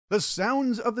The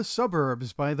Sounds of the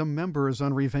Suburbs by the Members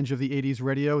on Revenge of the 80s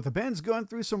Radio. The band's gone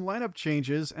through some lineup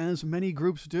changes, as many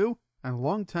groups do, and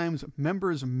longtime's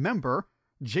Members member,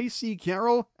 J.C.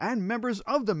 Carroll, and members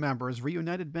of the Members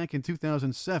reunited back in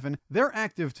 2007. They're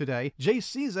active today.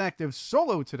 J.C.'s active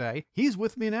solo today. He's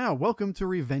with me now. Welcome to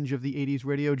Revenge of the 80s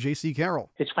Radio, J.C.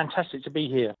 Carroll. It's fantastic to be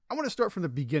here. I want to start from the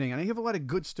beginning, and you have a lot of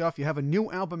good stuff. You have a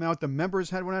new album out. The Members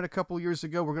had one out a couple years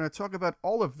ago. We're going to talk about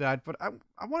all of that, but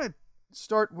I want to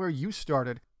start where you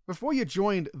started. Before you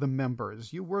joined the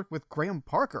Members, you worked with Graham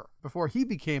Parker before he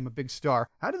became a big star.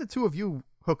 How did the two of you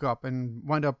hook up and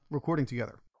wind up recording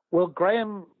together? Well,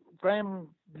 Graham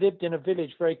lived in a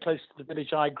village very close to the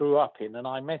village I grew up in, and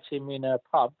I met him in a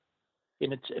pub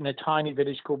in a tiny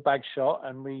village called Bagshot,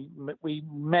 and we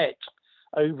met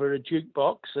over a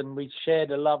jukebox, and we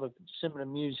shared a love of similar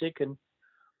music. And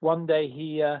one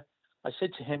day I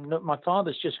said to him, "Look, my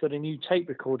father's just got a new tape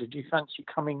recorder. Do you fancy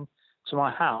coming to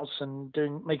my house and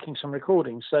making some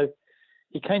recordings?" So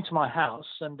he came to my house,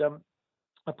 and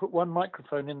I put one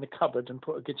microphone in the cupboard and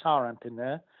put a guitar amp in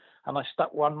there, and I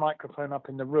stuck one microphone up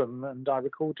in the room, and I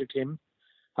recorded him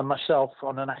and myself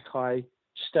on an Akai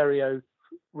stereo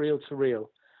reel to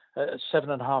reel at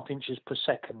 7.5 inches per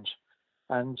second.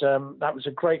 And that was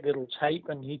a great little tape,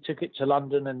 and he took it to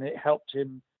London, and it helped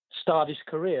him start his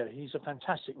career. He's a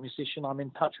fantastic musician. I'm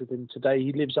in touch with him today.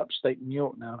 He lives upstate New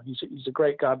York now. He's a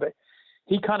great guy, but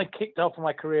he kind of kicked off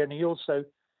my career, and he also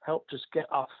helped us get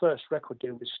our first record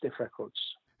deal with Stiff Records.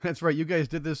 That's right. You guys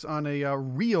did this on a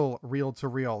reel to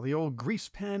reel, the old grease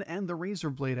pen and the razor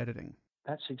blade editing.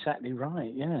 That's exactly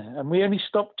right, yeah. And we only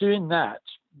stopped doing that,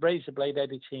 razor blade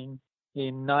editing,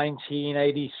 in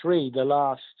 1983. The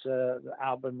last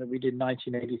album that we did in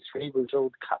 1983 was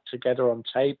all cut together on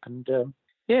tape, and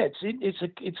yeah,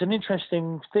 it's an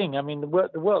interesting thing. I mean, the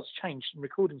world's changed and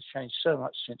recording's changed so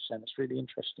much since then. It's really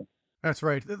interesting. That's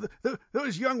right.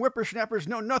 Those young whippersnappers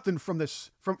know nothing from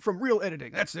real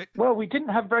editing. That's it. Well, we didn't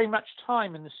have very much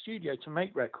time in the studio to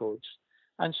make records,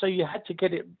 and so you had to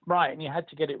get it right, and you had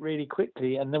to get it really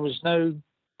quickly, and there was no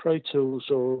Pro Tools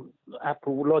or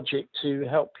Apple Logic to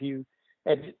help you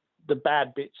edit the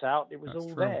bad bits out. It was That's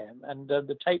all true. There, and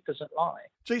the tape doesn't lie.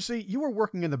 JC, you were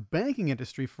working in the banking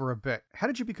industry for a bit. How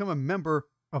did you become a member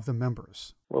of the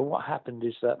Members? Well, what happened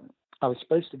is that I was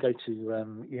supposed to go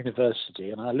to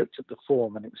university, and I looked at the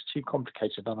form, and it was too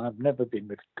complicated, and I've never been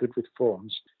good with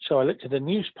forms. So I looked at a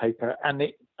newspaper, and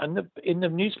in the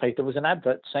newspaper there was an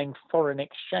advert saying foreign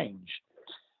exchange.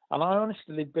 And I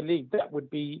honestly believed that would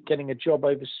be getting a job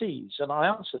overseas. And I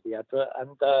answered the advert,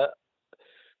 and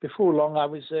before long I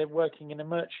was working in a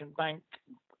merchant bank,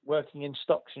 working in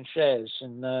stocks and shares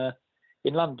in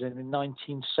London in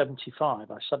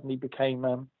 1975. I suddenly became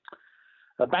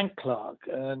a bank clerk,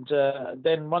 and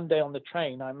then one day on the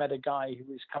train I met a guy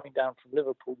who was coming down from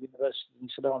Liverpool University, and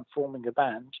he said, "Oh, I'm forming a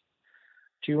band.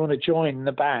 Do you want to join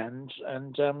the band?"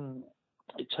 And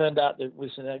it turned out that it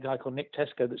was a guy called Nick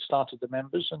Tesco that started the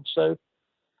Members, and so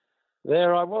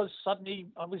there I was.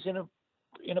 Suddenly I was in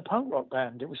a punk rock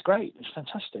band. It was great. It was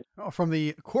fantastic. Oh, from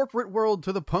the corporate world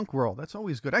to the punk world. That's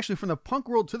always good. Actually, from the punk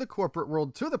world to the corporate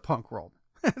world to the punk world.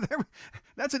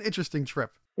 That's an interesting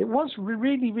trip. It was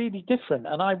really, really different.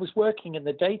 And I was working in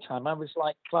the daytime. I was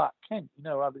like Clark Kent. You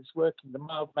know, I was working the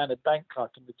mild-mannered bank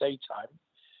clerk in the daytime.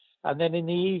 And then in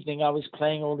the evening, I was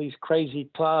playing all these crazy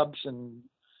clubs. And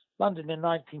London in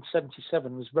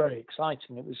 1977 was very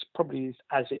exciting. It was probably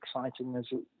as exciting as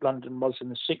London was in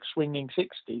the swinging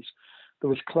 60s. There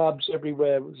was clubs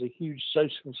everywhere. It was a huge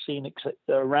social scene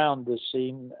around the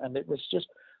scene. And it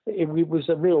was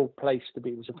a real place to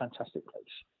be. It was a fantastic place.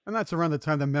 And that's around the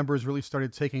time the Members really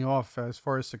started taking off as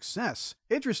far as success.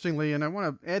 Interestingly, and I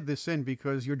want to add this in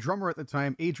because your drummer at the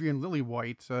time, Adrian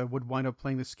Lillywhite, would wind up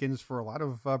playing the Skins for a lot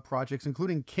of projects,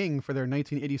 including King for their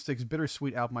 1986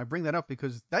 Bittersweet album. I bring that up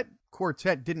because that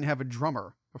quartet didn't have a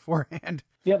drummer beforehand.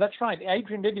 Yeah, that's right.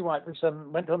 Adrian Lillywhite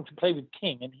went on to play with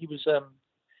King, and he was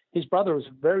his brother was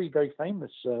a very, very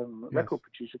famous record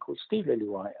producer called Steve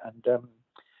Lillywhite, and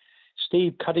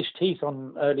Steve cut his teeth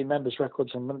on early Members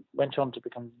records and went on to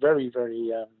become very,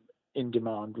 very in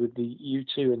demand with the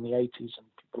U2 in the 80s and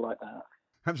people like that.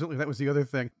 Absolutely, that was the other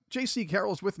thing. J.C.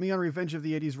 Carroll's with me on Revenge of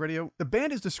the 80s Radio. The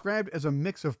band is described as a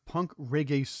mix of punk,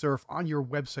 reggae, surf on your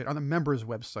website, on the Members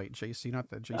website, J.C., not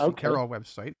the J.C. Carroll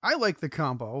website. I like the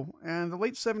combo, and the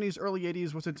late 70s, early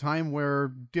 80s was a time where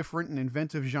different and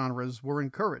inventive genres were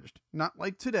encouraged. Not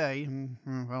like today,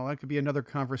 well, that could be another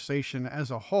conversation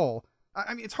as a whole.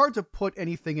 I mean, it's hard to put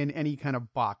anything in any kind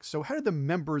of box. So how did the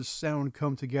Members sound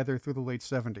come together through the late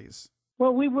 70s?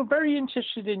 Well, we were very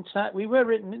interested in that.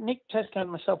 Nick Tesco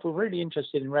and myself were really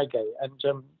interested in reggae,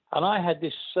 and I had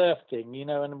this surf thing,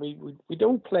 and we'd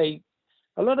all play.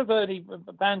 A lot of early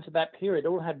bands of that period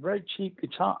all had very cheap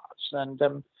guitars, and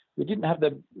we didn't have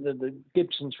the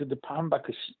Gibsons with the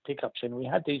humbucker pickups in. We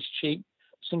had these cheap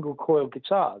single coil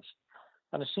guitars,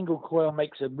 and a single coil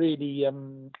makes a really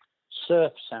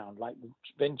surf sound like the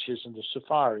Ventures and the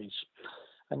Safaris.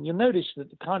 And you'll notice that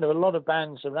a lot of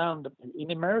bands around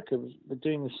in America were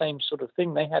doing the same sort of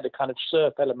thing. They had a kind of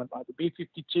surf element, like the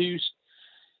B-52s.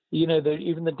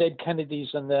 Even the Dead Kennedys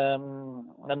and the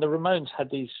Ramones had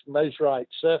these Mosrite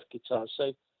surf guitars.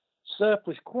 So surf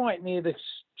was quite near the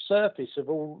surface of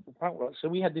all the punk rock. So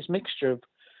we had this mixture of,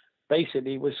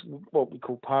 basically, was what we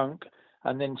call punk,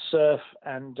 and then surf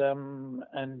and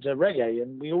reggae.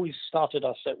 And we always started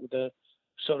our set with a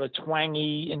sort of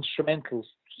twangy instrumental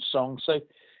song. So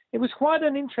it was quite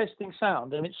an interesting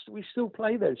sound, and we still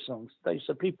play those songs today.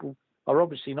 So people are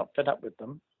obviously not fed up with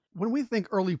them. When we think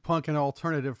early punk and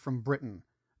alternative from Britain,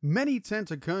 many tend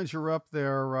to conjure up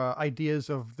their ideas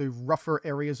of the rougher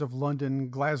areas of London,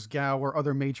 Glasgow, or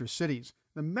other major cities.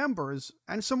 The members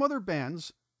and some other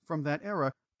bands from that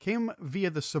era came via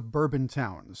the suburban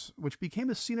towns, which became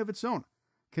a scene of its own.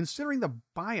 Considering the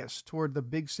bias toward the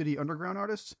big city underground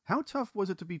artists, how tough was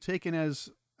it to be taken as,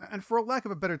 and for a lack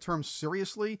of a better term,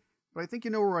 seriously, but I think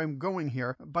you know where I'm going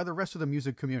here, by the rest of the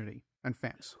music community and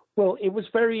fans? Well, it was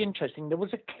very interesting. There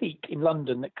was a clique in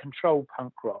London that controlled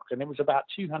punk rock, and it was about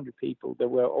 200 people. They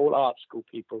were all art school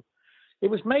people. It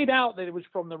was made out that it was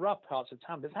from the rough parts of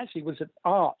town, but it actually was an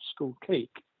art school clique.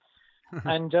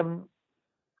 And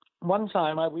one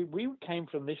time we came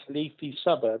from this leafy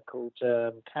suburb called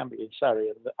Canby in Surrey,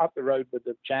 and up the road with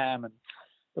the Jam, and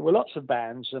there were lots of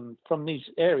bands from these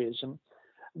areas. And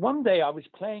one day I was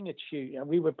playing a tune, and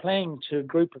we were playing to a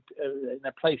group of, in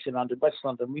a place in London, West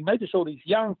London. We noticed all these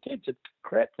young kids had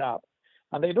crept up,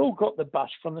 and they'd all got the bus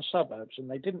from the suburbs, and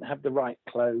they didn't have the right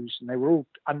clothes, and they were all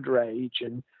underage.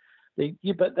 And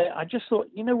I just thought,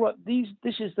 you know what?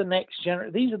 This is the next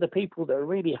generation. These are the people that are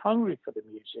really hungry for the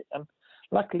music. And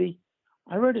luckily,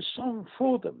 I wrote a song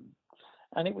for them,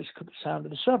 and it was called The Sound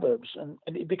of the Suburbs, and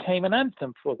it became an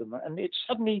anthem for them. And it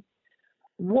suddenly,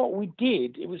 what we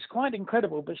did, it was quite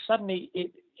incredible, but suddenly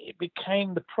it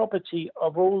became the property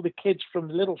of all the kids from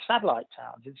the little satellite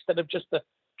towns instead of just the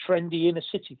trendy inner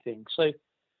city thing. So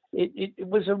it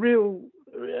was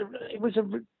a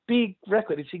big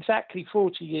record. It's exactly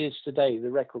 40 years today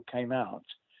the record came out,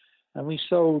 and we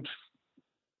sold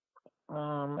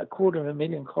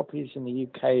 250,000 copies in the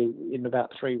UK in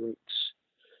about 3 weeks.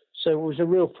 So it was a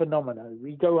real phenomenon.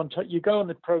 You go on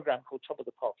the program called Top of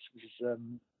the Pops, which is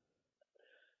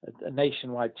a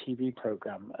nationwide TV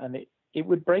program, and it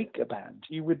would break a band.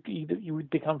 You would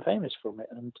become famous from it.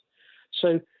 And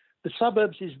so the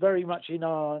suburbs is very much in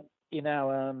our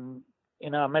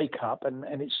makeup, and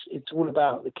it's all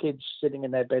about the kids sitting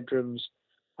in their bedrooms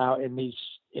out in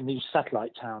these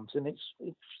satellite towns, and it's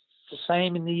the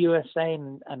same in the USA,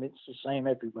 and it's the same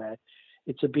everywhere.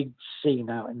 It's a big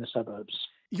scene out in the suburbs.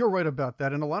 You're right about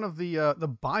that. And a lot of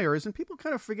the buyers, and people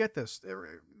kind of forget this,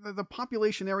 the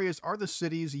population areas are the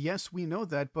cities. Yes, we know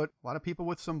that, but a lot of people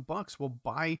with some bucks will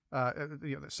buy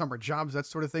the summer jobs, that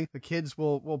sort of thing. The kids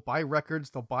will buy records,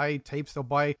 they'll buy tapes, they'll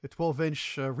buy the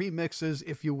 12-inch remixes,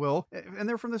 if you will. And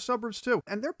they're from the suburbs too.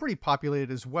 And they're pretty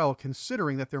populated as well,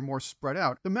 considering that they're more spread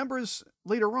out. The members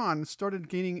later on started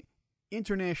gaining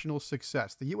international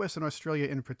success. The US and Australia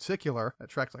in particular,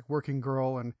 tracks like Working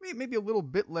Girl and maybe a little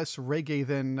bit less reggae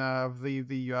than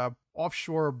the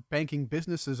offshore banking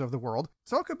businesses of the world.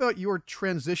 Talk about your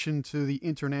transition to the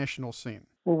international scene.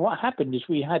 Well, what happened is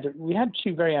we had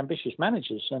two very ambitious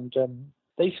managers, and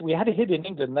we had a hit in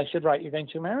England. And they said, right, you're going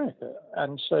to America.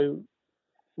 And so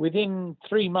within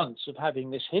 3 months of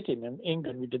having this hit in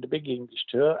England, we did a big English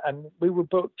tour, and we were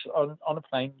booked on a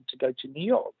plane to go to New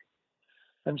York.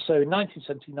 And so in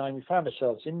 1979, we found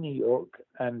ourselves in New York,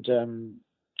 and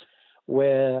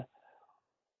where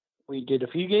we did a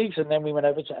few gigs, and then we went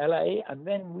over to LA, and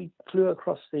then we flew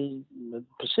across the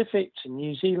Pacific to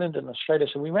New Zealand and Australia.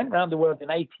 So we went around the world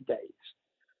in 80 days.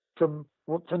 From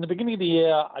the beginning of the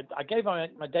year, I gave my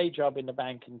day job in the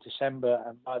bank in December,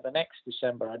 and by the next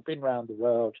December, I'd been around the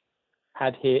world,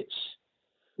 had hits.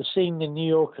 The scene in New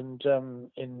York and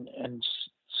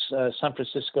San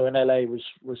Francisco and LA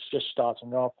was just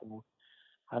starting off, and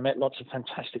I met lots of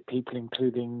fantastic people,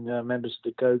 including members of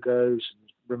the Go-Go's and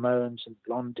Ramones and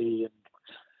Blondie, and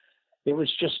it was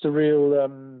just a real.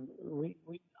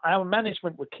 Our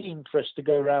management were keen for us to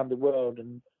go around the world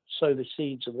and sow the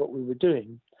seeds of what we were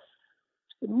doing.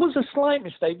 It was a slight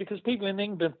mistake because people in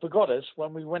England forgot us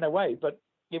when we went away, but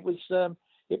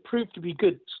it proved to be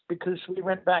good because we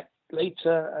went back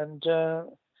later and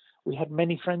we had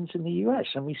many friends in the US,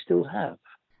 and we still have.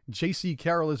 J.C.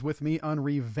 Carroll is with me on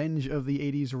Revenge of the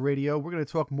 80s Radio. We're going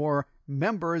to talk more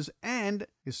members and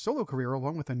his solo career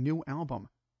along with a new album.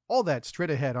 All that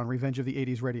straight ahead on Revenge of the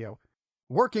 80s Radio.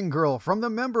 Working Girl from the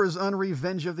members on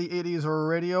Revenge of the 80s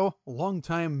Radio.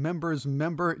 Longtime members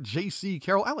member J.C.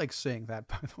 Carroll. I like saying that,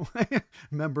 by the way.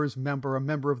 Members member, a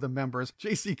member of the members.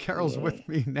 J.C. Carroll's with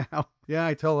me now. Yeah,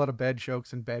 I tell a lot of bad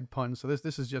jokes and bad puns, so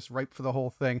this is just ripe for the whole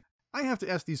thing. I have to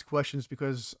ask these questions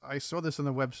because I saw this on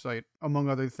the website, among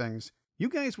other things. You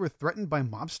guys were threatened by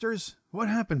mobsters? What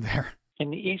happened there?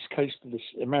 In the east coast of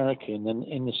America in the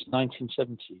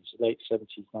 1970s, late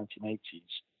 70s, 1980s,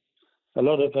 a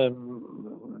lot of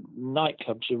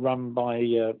nightclubs were run by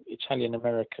Italian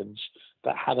Americans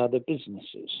that had other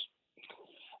businesses.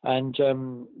 And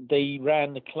they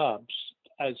ran the clubs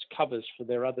as covers for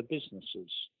their other businesses.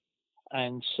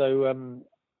 And so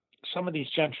some of these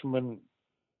gentlemen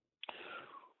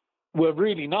were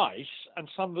really nice, and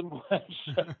some of them weren't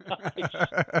so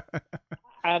nice.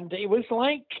 And it was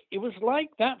like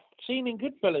that scene in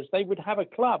Goodfellas. They would have a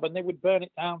club and they would burn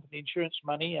it down for the insurance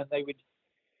money, and they would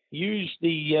use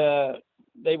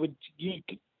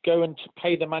go and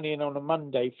pay the money in on a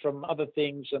Monday from other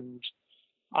things. And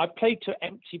I played to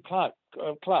empty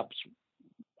clubs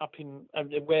up in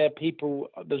where people,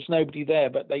 there's nobody there,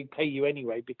 but they pay you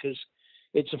anyway because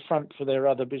it's a front for their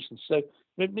other business. So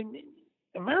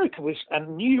America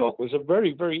and New York was a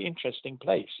very, very interesting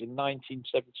place in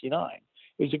 1979.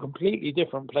 It was a completely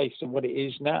different place than what it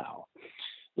is now.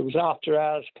 There was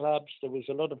after-hours clubs. There was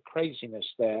a lot of craziness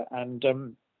there, and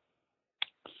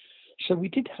so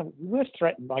we were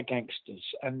threatened by gangsters,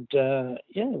 and it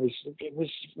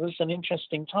was an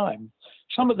interesting time.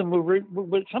 Some of them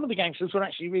some of the gangsters were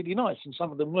actually really nice, and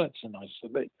some of them weren't so nice. So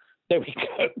there we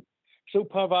go. It's all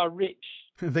part of our rich.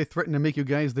 They threatened to make you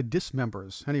guys the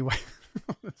dismembers. Anyway,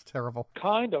 that's terrible.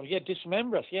 Kind of, yeah,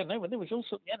 dismember us. Yeah, no, there was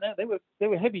also, they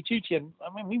were heavy duty, and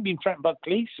I mean, we've been threatened by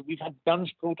police. We've had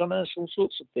guns pulled on us, all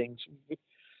sorts of things.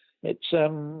 It's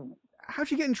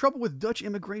How'd you get in trouble with Dutch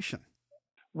immigration?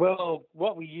 Well,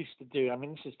 what we used to do, I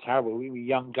mean, this is terrible. We were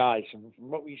young guys, and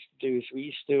what we used to do is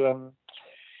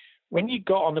when you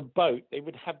got on a boat, they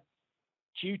would have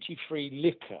duty-free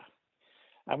liquor,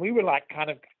 and we were like kind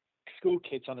of school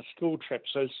kids on a school trip.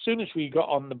 So as soon as we got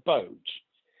on the boat,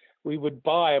 we would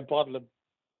buy a bottle of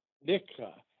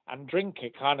liquor and drink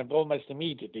it kind of almost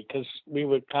immediately because we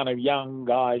were kind of young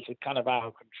guys, kind of out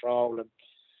of control, and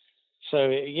so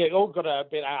it all got a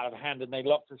bit out of hand. And they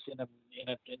locked us in a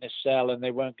cell, and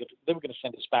they were going to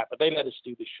send us back, but they let us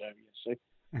do the show.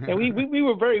 Yeah. So we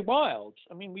were very wild.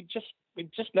 I mean, we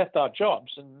just left our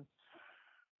jobs, and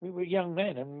we were young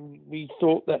men, and we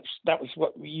thought that was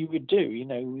what you would do. You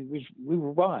know, we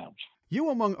were wild. You,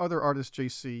 among other artists,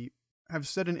 JC, have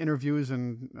said in interviews,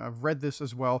 and I've read this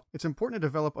as well, it's important to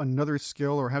develop another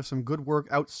skill or have some good work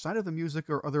outside of the music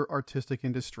or other artistic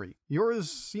industry. Yours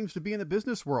seems to be in the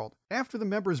business world. After the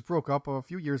members broke up a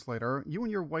few years later, you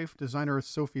and your wife, designer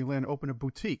Sophie Lynn, opened a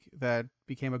boutique that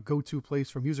became a go-to place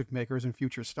for music makers and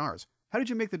future stars. How did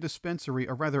you make the dispensary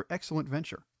a rather excellent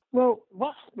venture? Well,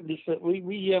 what happened is that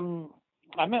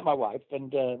I met my wife,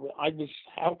 and I was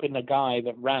helping a guy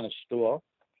that ran a store.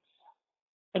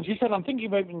 And she said, I'm thinking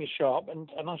of opening a shop. And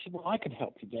I said, well, I can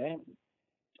help you there.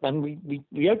 And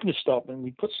we opened a shop, and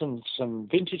we put some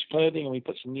vintage clothing, and we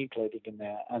put some new clothing in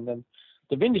there. And then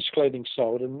the vintage clothing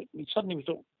sold, and suddenly we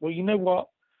thought, well, you know what?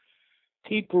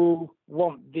 People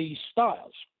want these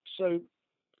styles. So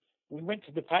we went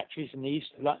to the factories in the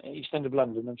east end of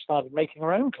London and started making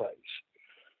our own clothes.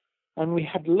 And we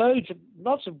had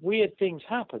lots of weird things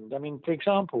happened. I mean, for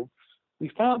example,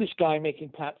 we found this guy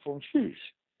making platform shoes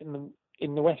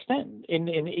in the West End, in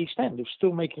the East End, of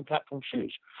still making platform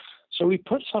shoes. So we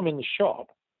put some in the shop,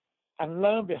 and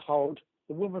lo and behold,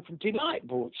 the woman from Delight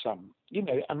bought some,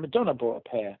 and Madonna bought a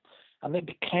pair, and they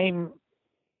became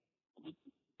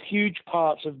huge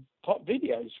parts of pop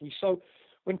videos. We saw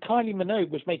when Kylie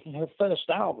Minogue was making her first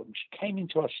album, she came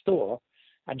into our store,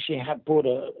 and she had bought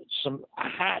a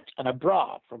hat and a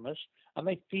bra from us, and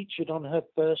they featured on her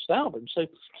first album. So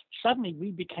suddenly we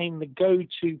became the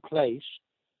go-to place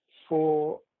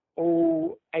for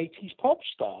all 80s pop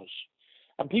stars.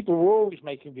 And people were always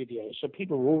making videos. So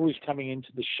people were always coming into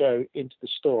the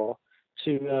store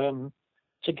to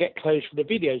get clothes for the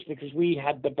videos because we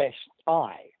had the best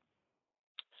eye.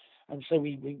 And so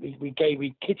we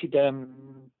kitted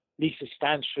Lisa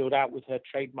Stansfield out with her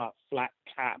trademark flat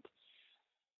cap.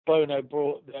 Bono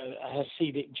brought a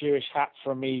Hasidic Jewish hat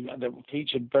from me, and that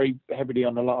featured very heavily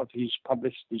on a lot of his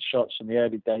publicity shots in the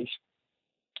early days.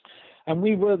 and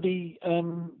we were the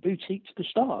boutique to the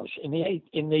stars in the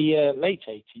late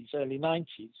 80s, early 90s.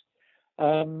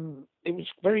 It was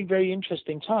a very, very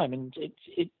interesting time, and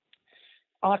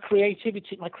my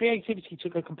creativity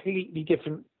took a completely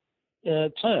different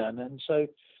turn, and so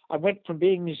I went from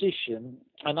being a musician,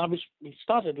 and we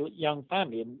started a young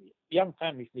family, and young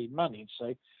families need money,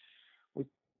 so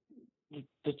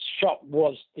the shop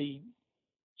was the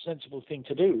sensible thing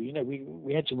to do.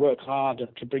 We had to work hard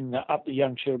to bring up the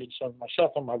young children. So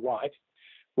myself and my wife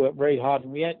worked very hard,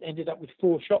 and we ended up with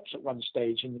 4 shops at one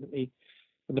stage in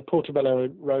the Portobello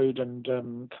Road and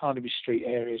Carnaby Street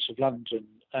areas of London,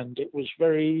 and it was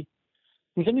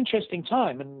an interesting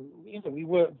time. And we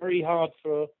worked very hard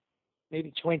for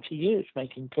maybe 20 years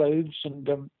making clothes, and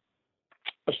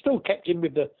I still kept in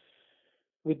with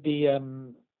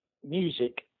the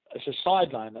music as a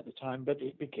sideline at the time, but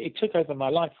it took over my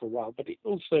life for a while. But it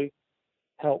also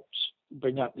helped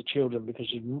bring up the children, because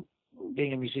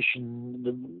being a musician,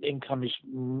 the income is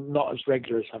not as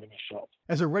regular as having a shop.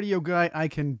 As a radio guy, I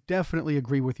can definitely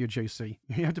agree with you, JC.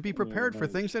 You have to be prepared for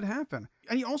things that happen.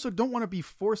 And you also don't want to be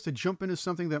forced to jump into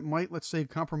something that might, let's say,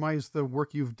 compromise the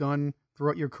work you've done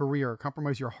throughout your career,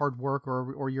 compromise your hard work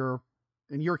or your,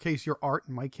 in your case, your art,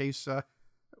 in my case,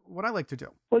 what I like to do.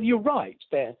 Well, you're right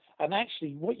there. And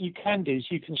actually, what you can do is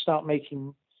you can start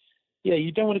making,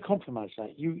 you don't want to compromise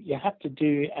that. You have to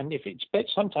do, and if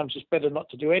sometimes it's better not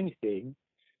to do anything,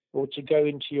 or to go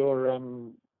into your,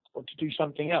 or to do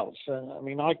something else.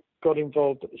 I got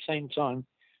involved at the same time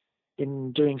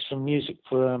in doing some music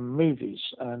for movies,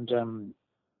 and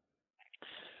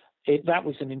that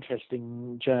was an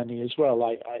interesting journey as well.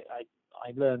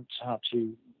 I learned how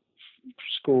to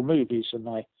score movies, and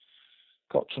I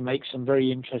got to make some very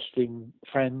interesting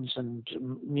friends and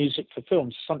music for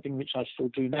films, something which I still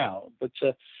do now. But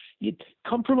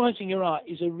compromising your art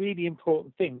is a really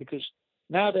important thing, because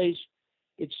nowadays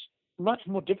it's much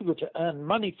more difficult to earn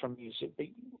money from music, but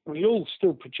we all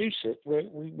still produce it.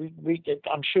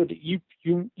 I'm sure that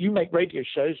you make radio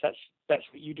shows. That's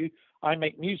what you do. I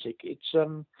make music. It's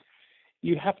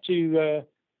you have to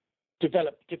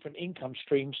develop different income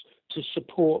streams to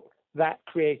support that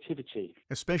creativity,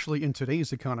 especially in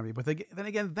today's economy. But then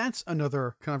again, that's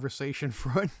another conversation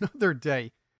for another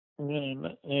day.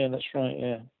 Yeah, that's right.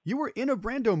 Yeah, you were in a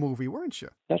Brando movie, weren't you?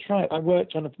 That's right. I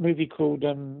worked on a movie called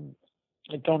Don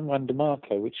Juan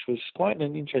DeMarco, which was quite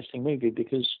an interesting movie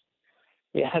because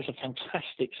it has a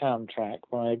fantastic soundtrack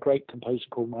by a great composer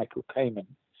called Michael Kamen,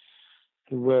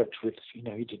 who worked with, he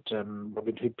did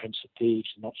Robin Hood, Prince of Thieves,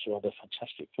 and lots of other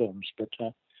fantastic films. But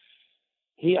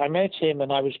I met him,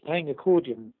 and I was playing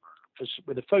accordion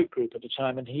with a folk group at the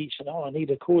time, and he said, "Oh, I need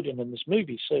accordion in this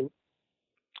movie." So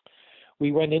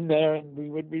we went in there and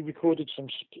we recorded some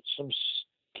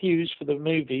cues for the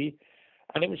movie,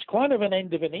 and it was kind of an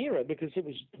end of an era, because it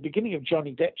was the beginning of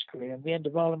Johnny Depp's career and the end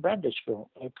of Marlon Brando's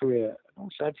career, and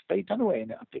also had Faye Dunaway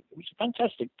in it. I think it was a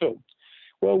fantastic film,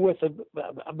 well worth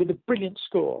with a brilliant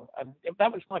score, and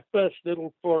that was my first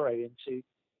little foray into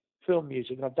film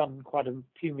music. I've done quite a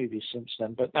few movies since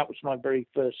then, but that was my very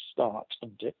first start,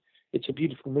 and it's a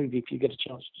beautiful movie if you get a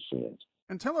chance to see it.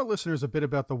 And tell our listeners a bit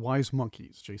about the Wise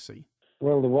Monkeys, JC.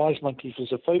 Well, the Wise Monkeys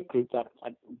was a folk group that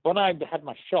when I had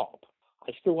my shop,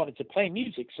 I still wanted to play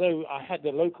music, so I had the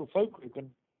local folk group,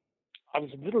 and I was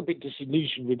a little bit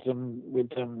disillusioned with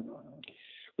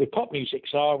pop music,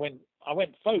 so I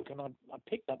went folk, and I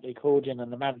picked up the accordion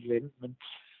and the mandolin,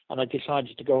 and I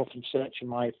decided to go off and search in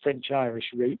my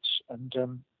French-Irish roots. And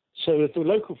so the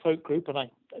local folk group, and I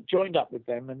joined up with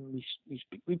them, and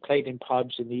we played in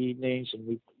pubs in the evenings, and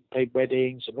we played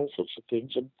weddings and all sorts of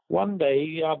things. And one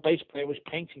day our bass player was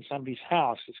painting somebody's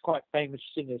house, this quite famous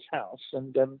singer's house,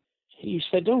 and he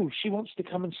said, "Oh, she wants to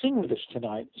come and sing with us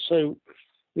tonight." So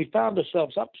we found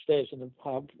ourselves upstairs in the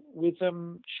pub with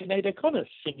Sinead O'Connor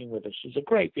singing with us. There's a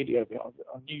great video of it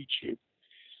on YouTube.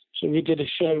 So we did a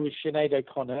show with Sinead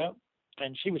O'Connor,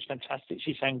 and she was fantastic.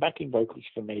 She sang backing vocals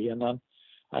for me, and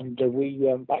we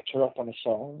backed her up on a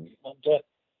song. And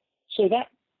so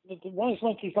that the Wise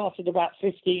Monkeys lasted about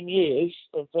 15 years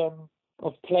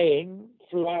of playing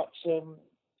throughout.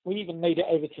 We even made it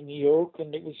over to New York,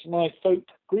 and it was my folk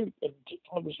group, and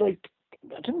I was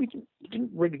we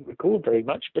didn't really record very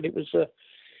much, but it was a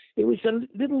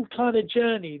little kind of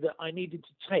journey that I needed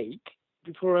to take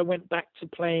before I went back to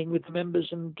playing with the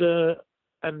members and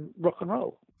rock and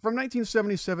roll. From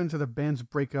 1977 to the band's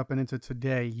breakup and into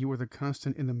today, you were the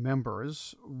constant in the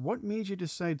members. What made you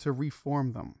decide to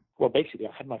reform them? Well, basically,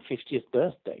 I had my 50th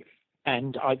birthday,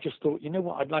 and I just thought, you know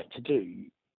what I'd like to do?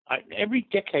 Every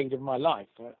decade of my life,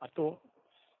 I thought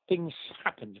things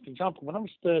happened. For example, when I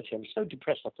was 30, I was so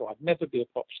depressed, I thought I'd never be a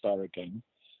pop star again.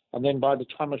 And then by the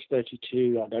time I was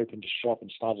 32, I'd opened a shop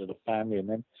and started a family. And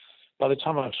then by the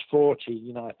time I was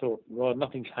 40, I thought, well,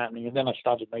 nothing's happening. And then I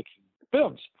started making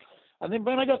films. And then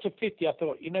when I got to 50, I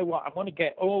thought, you know what? I want to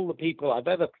get all the people I've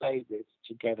ever played with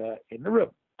together in the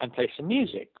room and play some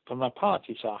music for my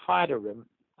party. So I hired a room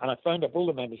and I phoned up all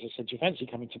the members. I said, do you fancy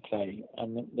coming to play?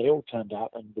 And they all turned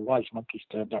up, and the Wise Monkeys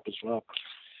turned up as well.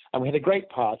 And we had a great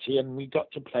party, and we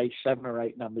got to play 7 or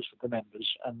 8 numbers with the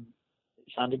members, and it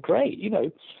sounded great,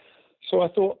 So I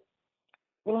thought,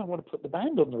 well, I want to put the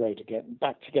band on the road again,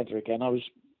 back together again.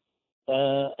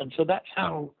 And so that's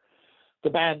how the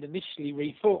band initially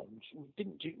reformed.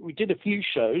 We did a few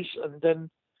shows, and then,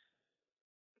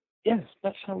 yes,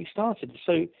 that's how we started.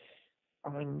 So,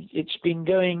 it's been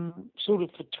going sort of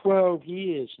for 12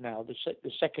 years now, the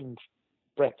second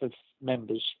breath of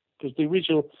members, because the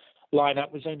original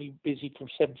lineup was only busy from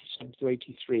 77 to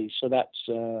 83, so that's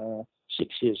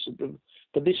 6 years.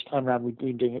 But this time around, we've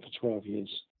been doing it for 12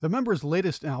 years. The members'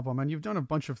 latest album, and you've done a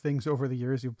bunch of things over the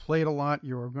years. You've played a lot.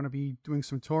 You're going to be doing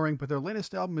some touring, but their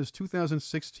latest album is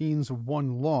 2016's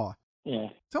One Law. Yeah.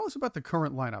 Tell us about the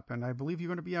current lineup, and I believe you're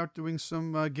going to be out doing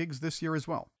some gigs this year as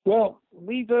well. Well,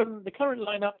 we've the current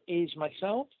lineup is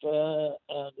myself, the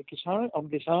guitar and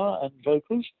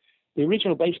vocals. The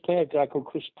original bass player, a guy called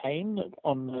Chris Payne,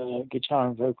 on guitar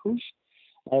and vocals.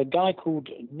 A guy called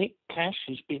Nick Cash,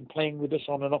 who's been playing with us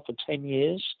on and off for 10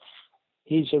 years.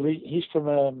 He's from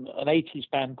an 80s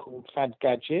band called Fad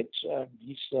Gadget.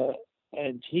 He's a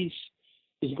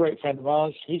great friend of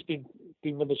ours. He's been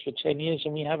with us for 10 years,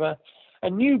 and we have a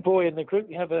new boy in the group.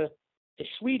 We have a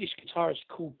Swedish guitarist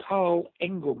called Carl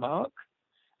Engelmark,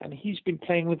 and he's been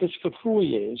playing with us for 4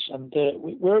 years. And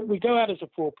we go out as a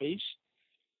 4-piece.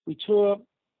 We tour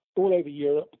all over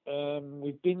Europe.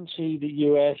 We've been to the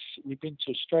US, we've been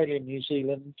to Australia and New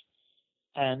Zealand,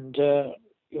 and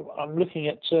I'm looking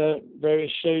at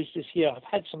various shows this year. I've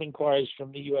had some inquiries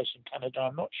from the US and Canada.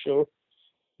 I'm not sure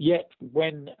yet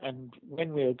when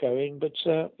we are going, but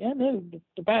the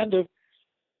band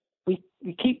we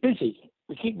keep busy.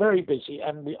 We keep very busy,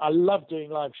 and I love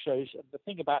doing live shows. And the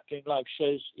thing about doing live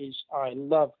shows is I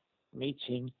love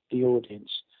meeting the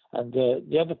audience. And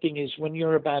the other thing is, when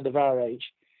you're a band of our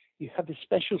age, you have this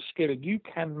special skill. You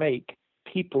can make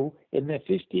people in their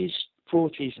 50s,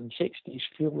 40s, and 60s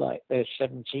feel like they're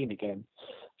 17 again.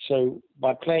 So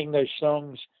by playing those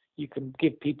songs, you can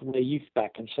give people their youth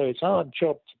back. And so it's our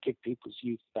job to give people's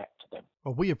youth back to them.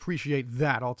 Well, we appreciate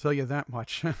that. I'll tell you that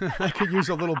much. I could use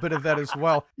a little bit of that as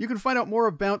well. You can find out more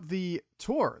about the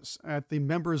tours at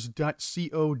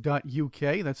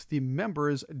themembers.co.uk. That's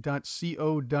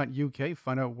themembers.co.uk.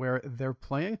 Find out where they're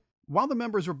playing. While the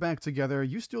members were back together,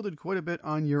 you still did quite a bit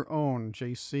on your own,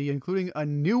 JC, including a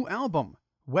new album,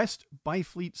 West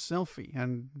Byfleet Selfie.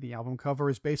 And the album cover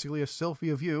is basically a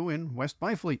selfie of you in West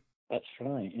Byfleet. That's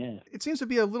right, yeah. It seems to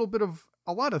be a little bit of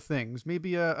a lot of things,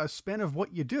 maybe a span of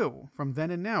what you do from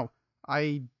then and now.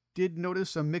 I did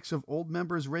notice a mix of old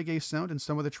members' reggae sound in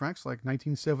some of the tracks, like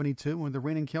 1972 and The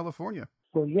Rain in California.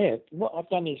 Well, yeah, what I've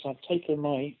done is I've taken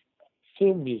my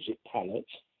film music palette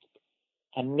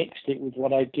and mixed it with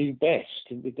what I do best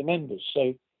with the members.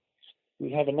 So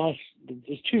we have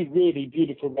there's 2 really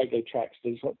beautiful reggae tracks.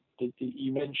 There's what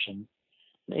you mentioned.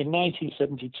 In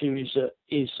 1972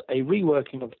 is a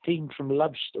reworking of a theme from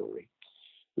Love Story,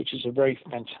 which is a very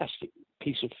fantastic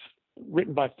piece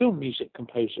written by film music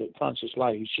composer Francis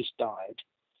Lai, who's just died.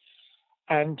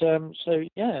 And then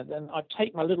I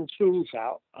take my little tools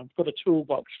out. I've got a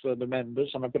toolbox for the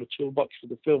members, and I've got a toolbox for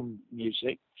the film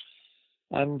music.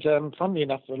 And funnily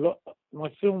enough, my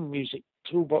film music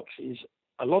toolbox is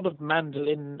a lot of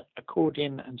mandolin,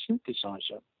 accordion, and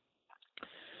synthesizer.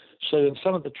 So in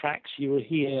some of the tracks, you will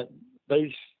hear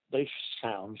those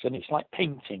sounds, and it's like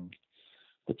painting.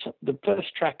 The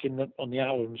first track on the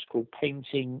album is called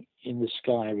Painting in the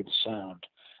Sky with Sound,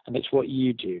 and it's what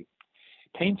you do.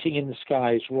 Painting in the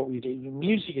sky is what we do. The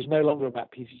music is no longer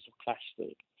about pieces of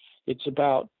plastic. It's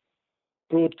about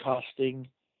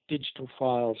broadcasting digital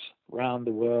files around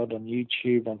the world on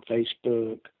YouTube, on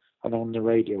Facebook, and on the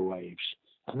radio waves.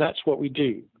 And that's what we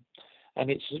do. And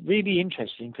it's really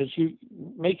interesting because you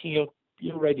making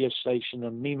your radio station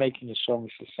and me making a song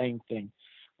is the same thing.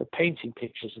 We're painting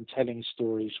pictures and telling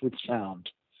stories with sound.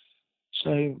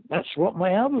 So that's what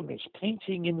my album is,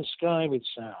 Painting in the Sky with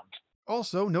Sound.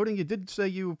 Also, noting you did say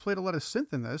you played a lot of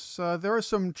synth in this, there are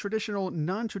some traditional,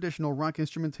 non-traditional rock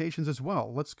instrumentations as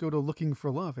well. Let's go to Looking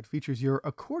for Love. It features your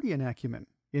accordion acumen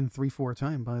in 3/4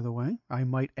 time, by the way, I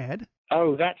might add.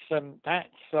 Oh, that song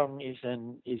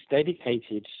is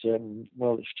dedicated,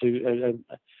 it's to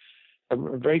a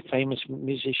very famous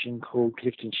musician called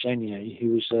Clifton Chenier,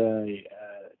 who was a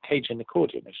Cajun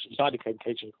accordion, a Zydeco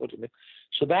Cajun accordion.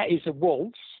 So that is a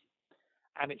waltz,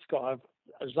 and it's got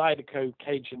a Zydeco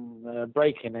Cajun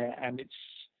break in it, and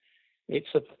it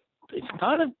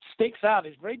kind of sticks out.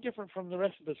 It's very different from the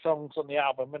rest of the songs on the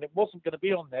album, and it wasn't going to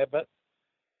be on there, but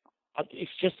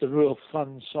it's just a real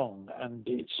fun song, and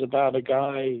it's about a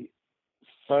guy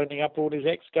phoning up all his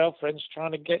ex-girlfriends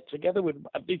trying to get together with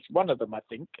at least one of them, I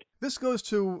think. This goes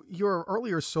to your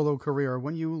earlier solo career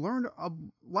when you learned a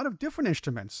lot of different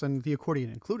instruments, and the accordion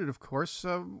included, of course.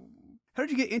 How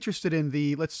did you get interested in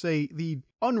let's say, the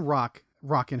rock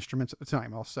instruments at the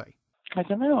time, I'll say? I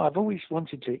don't know. I've always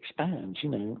wanted to expand,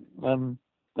 I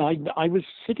was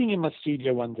sitting in my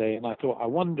studio one day and I thought, I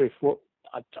wonder if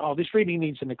this really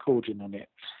needs an accordion on it.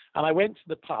 And I went to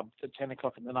the pub at 10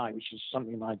 o'clock at night, which is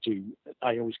something I do.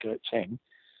 I always go at 10.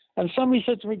 And somebody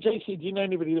said to me, JC, do you know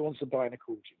anybody that wants to buy an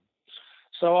accordion?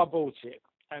 So I bought it.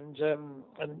 And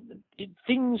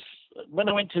when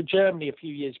I went to Germany a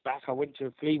few years back, I went to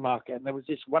a flea market and there was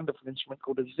this wonderful instrument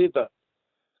called a zither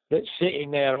that's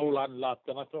sitting there all unloved.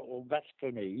 And I thought, well, that's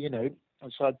for me, And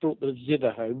so I brought the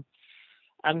zither home.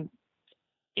 And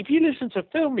if you listen to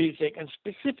film music, and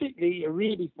specifically a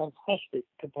really fantastic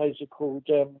composer called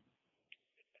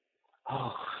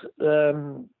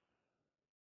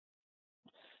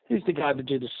who's the guy that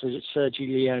did the Sergio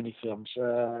Leone films?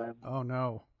 Oh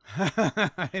no,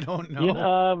 I don't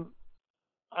know.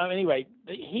 Anyway,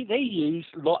 they use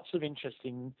lots of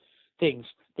interesting things.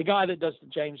 The guy that does the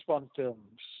James Bond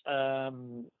films.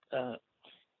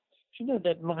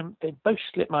 They both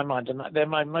slip my mind, and they're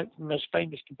my most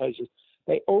famous composers.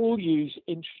 They all use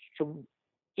interesting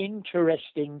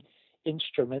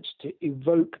instruments to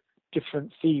evoke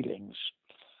different feelings.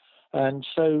 And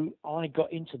so I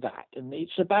got into that. And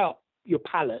it's about your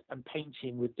palette and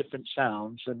painting with different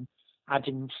sounds and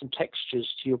adding some textures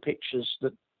to your pictures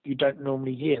that you don't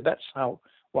normally hear. That's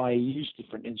why I use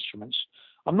different instruments.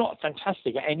 I'm not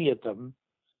fantastic at any of them,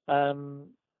 but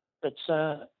it's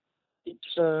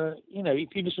if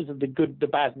you listen to the good, the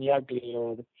bad, and the ugly,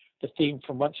 or the theme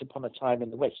from Once Upon a Time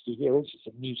in the West, you hear all sorts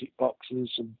of music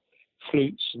boxes and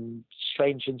flutes and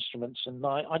strange instruments, and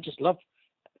I just love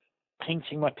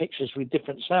painting my pictures with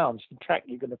different sounds. The track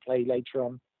you're going to play later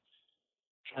on,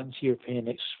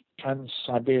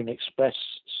 Trans-Siberian Express,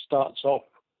 starts off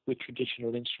with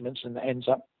traditional instruments and ends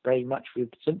up very much with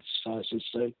synthesizers.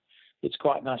 So it's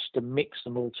quite nice to mix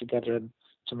them all together and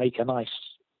to make a nice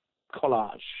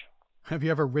collage. Have you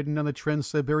ever ridden on the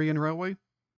Trans-Siberian Railway?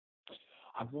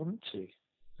 I want to.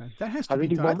 That has to be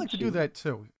done. I'd like to do that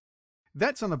too.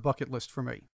 That's on the bucket list for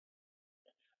me.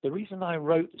 The reason I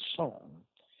wrote the song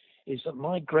is that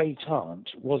my great aunt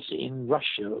was in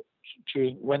Russia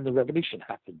when the revolution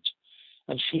happened,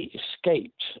 and she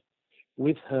escaped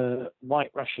with her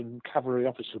white Russian cavalry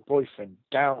officer boyfriend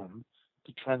down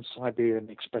the Trans-Siberian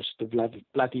Express to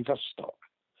Vladivostok.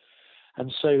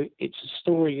 And so it's a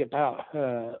story about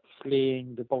her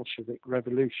fleeing the Bolshevik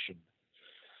Revolution.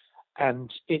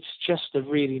 And it's just a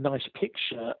really nice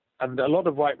picture. And a lot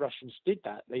of white Russians did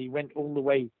that. They went all the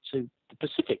way to the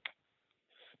Pacific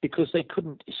because they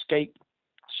couldn't escape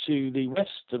to the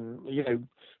West and,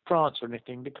 France or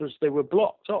anything, because they were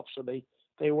blocked off. So they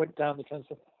went down the Trans.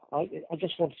 I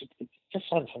just wanted it just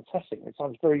sounds fantastic. It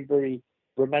sounds very, very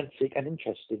romantic and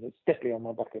interesting. It's definitely on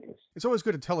my bucket list. It's always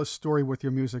good to tell a story with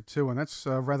your music too, and that's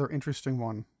a rather interesting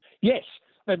one. Yes,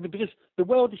 because the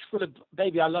world is full of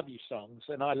 "Baby, I Love You" songs,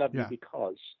 and I love you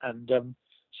because, and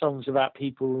songs about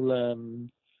people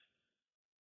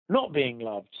not being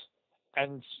loved.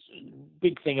 And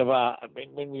big thing about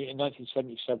when we in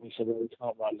 1977 we said, well, we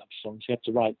can't write love songs. You have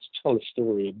to tell a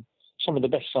story, and some of the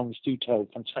best songs do tell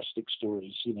fantastic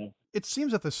stories, It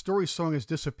seems that the story song has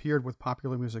disappeared with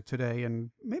popular music today,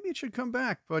 and maybe it should come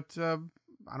back, but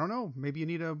I don't know. Maybe you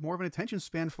need more of an attention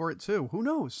span for it, too. Who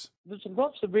knows? There's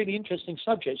lots of really interesting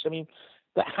subjects,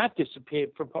 that have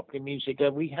disappeared from popular music.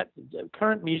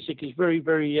 Current music is very,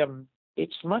 very,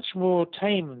 it's much more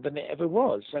tame than it ever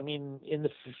was. In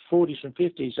the 40s and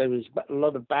 50s, there was a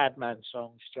lot of Badman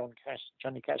songs.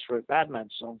 Johnny Cash wrote Badman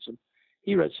songs, and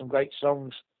he wrote some great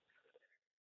songs.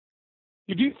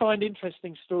 You do find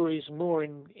interesting stories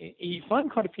you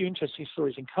find quite a few interesting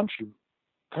stories in country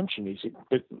music,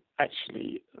 but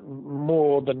actually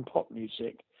more than pop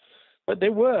music. But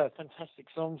there were fantastic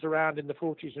songs around in the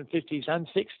 40s and 50s and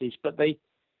 60s, but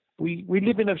we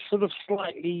live in a sort of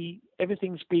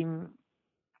everything's been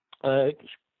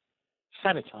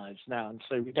sanitized now, and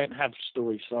so we don't have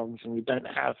story songs, and we don't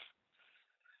have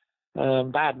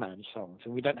Badman songs,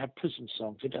 and we don't have prison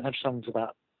songs. We don't have songs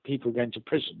about people going to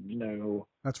prison, or...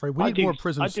 That's right. We need more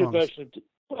prison songs. I do a version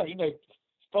of...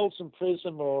 Folsom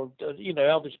Prison or,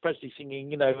 Elvis Presley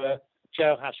singing,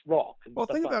 Jailhouse Rock and well,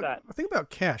 stuff like that. Think about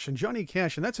Cash and Johnny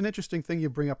Cash, and that's an interesting thing you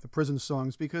bring up, the prison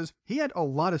songs, because he had a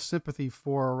lot of sympathy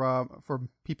for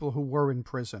people who were in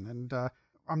prison. And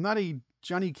I'm not a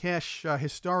Johnny Cash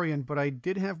historian, but I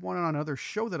did have one on another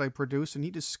show that I produced, and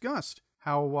he discussed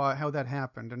how that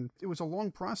happened. And it was a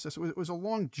long process. It was a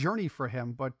long journey for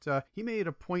him, but he made it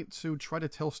a point to try to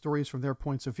tell stories from their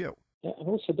points of view. Yeah, and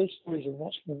also those stories are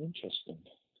much more interesting.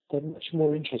 They're much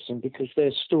more interesting because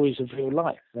they're stories of real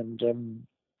life, and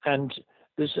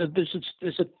there's a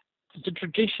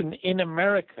tradition in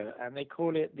America, and they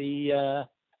call it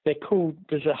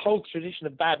there's a whole tradition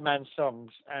of bad man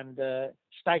songs and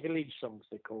Stagger Lee songs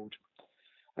they're called,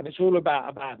 and it's all about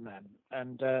a bad man,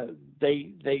 and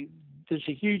there's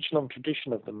a huge long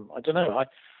tradition of them. I don't know.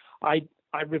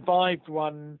 I revived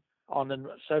one on a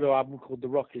solo album called The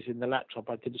Rock Is in the Laptop.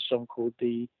 I did a song called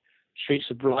The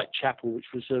Streets of Whitechapel,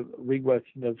 which was a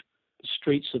reworking of The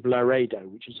Streets of Laredo,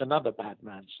 which is another bad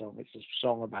man song. It's a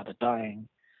song about a dying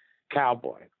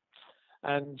cowboy.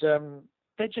 And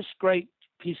they're just great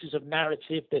pieces of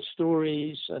narrative. They're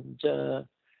stories, and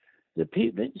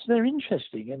they're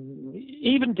interesting. And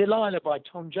even Delilah by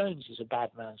Tom Jones is a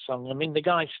bad man song. I mean, the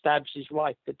guy stabs his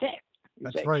wife to death.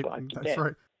 That's right.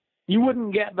 Right. You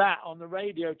wouldn't get that on the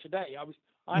radio today.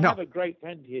 I have a great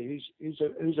friend here who's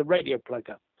a radio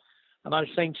plugger. And I was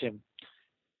saying to him,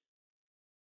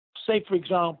 say, for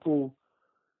example,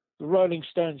 the Rolling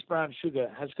Stones' Brown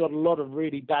Sugar has got a lot of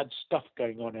really bad stuff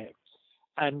going on it.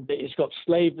 And it's got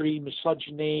slavery,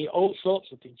 misogyny, all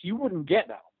sorts of things. You wouldn't get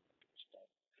that.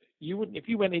 You wouldn't, if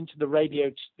you went into the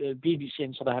radio, the BBC,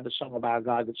 and said I had a song about a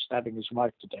guy that's stabbing his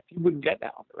wife to death, you wouldn't get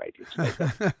that on the radio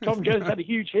today. Tom Jones had a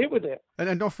huge hit with it.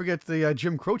 And don't forget the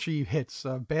Jim Croce hits,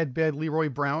 Bad Leroy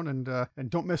Brown and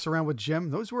Don't Mess Around with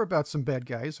Jim. Those were about some bad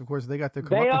guys. Of course, they got their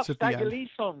comeuppance at the end. They are Stagger Lee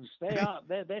songs.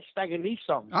 They're Stagger Lee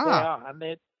songs. Ah. They are, and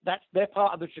they're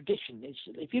part of the tradition.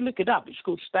 If you look it up, it's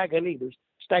called Stagger Lee. There's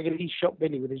Stagger Lee shot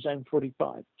Billy with his own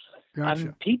 45. Gotcha.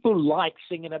 And people like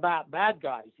singing about bad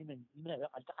guys. I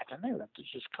don't know.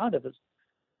 That's just kind of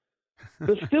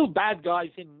there's still bad guys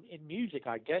in music,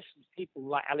 I guess. People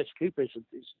like Alice Cooper is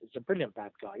a brilliant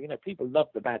bad guy. People love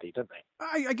the baddie, don't they?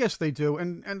 I guess they do,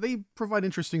 and they provide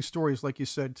interesting stories, like you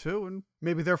said too. And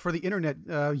maybe they're for the internet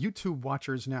YouTube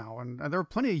watchers now. And there are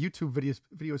plenty of YouTube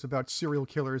videos about serial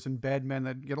killers and bad men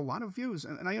that get a lot of views.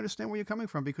 And I understand where you're coming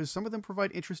from, because some of them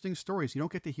provide interesting stories. You don't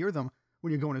get to hear them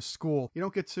when you're going to school. You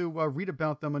don't get to read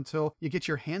about them until you get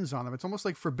your hands on them. It's almost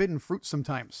like forbidden fruit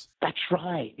sometimes. That's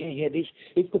right. Yeah.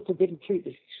 It's the forbidden fruit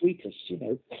that's sweetest,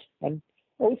 And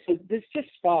also, there's just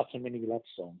far too many love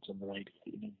songs on the radio.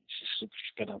 It's just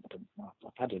fed up with them.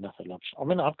 I've had enough of love songs. I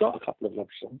mean, I've got a couple of love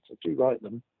songs. I do write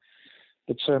them.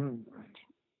 But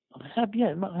I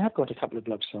have got a couple of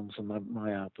love songs on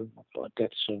my album. I've got a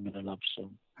death song and a love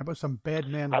song. How about some bad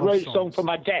man love songs? I wrote a song for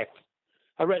my death.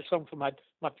 I wrote a song for my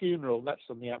funeral. That's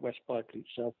on the Out West Byfleet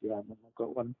Selfie album. I've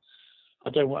got one.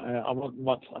 I've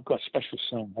got a special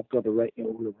song. I've got it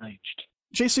all arranged.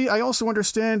 JC, I also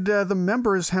understand the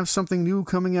members have something new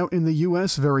coming out in the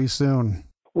U.S. very soon.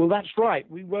 Well, that's right.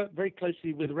 We work very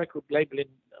closely with a record label in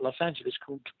Los Angeles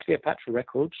called Cleopatra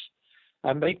Records,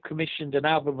 and they've commissioned an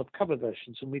album of cover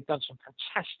versions, and we've done some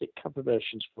fantastic cover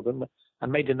versions for them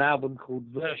and made an album called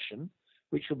Version,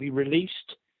 which will be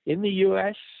released in the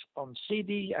US on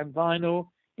CD and vinyl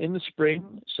in the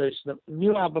spring. So it's the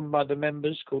new album by the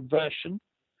members called Version.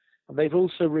 And they've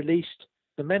also released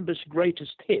the members'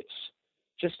 greatest hits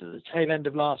just at the tail end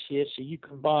of last year. So you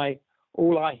can buy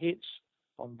all our hits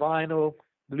on vinyl,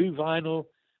 blue vinyl,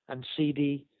 and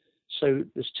CD. So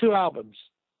there's two albums,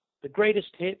 the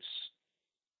greatest hits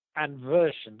and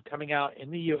Version, coming out in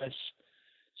the US.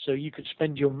 So you could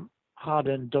spend your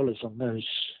hard-earned dollars on those.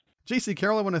 JC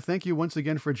Carroll, I want to thank you once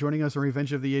again for joining us on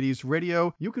Revenge of the 80s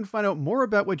Radio. You can find out more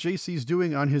about what JC's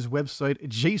doing on his website,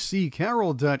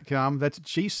 jccarroll.com. That's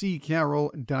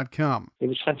jccarroll.com. It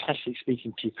was fantastic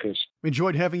speaking to you, Chris. We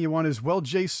enjoyed having you on as well,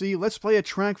 JC. Let's play a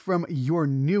track from your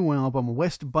new album,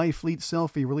 West Byfleet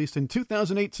Selfie, released in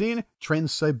 2018,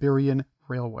 Trans-Siberian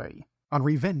Railway, on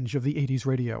Revenge of the 80s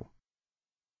Radio.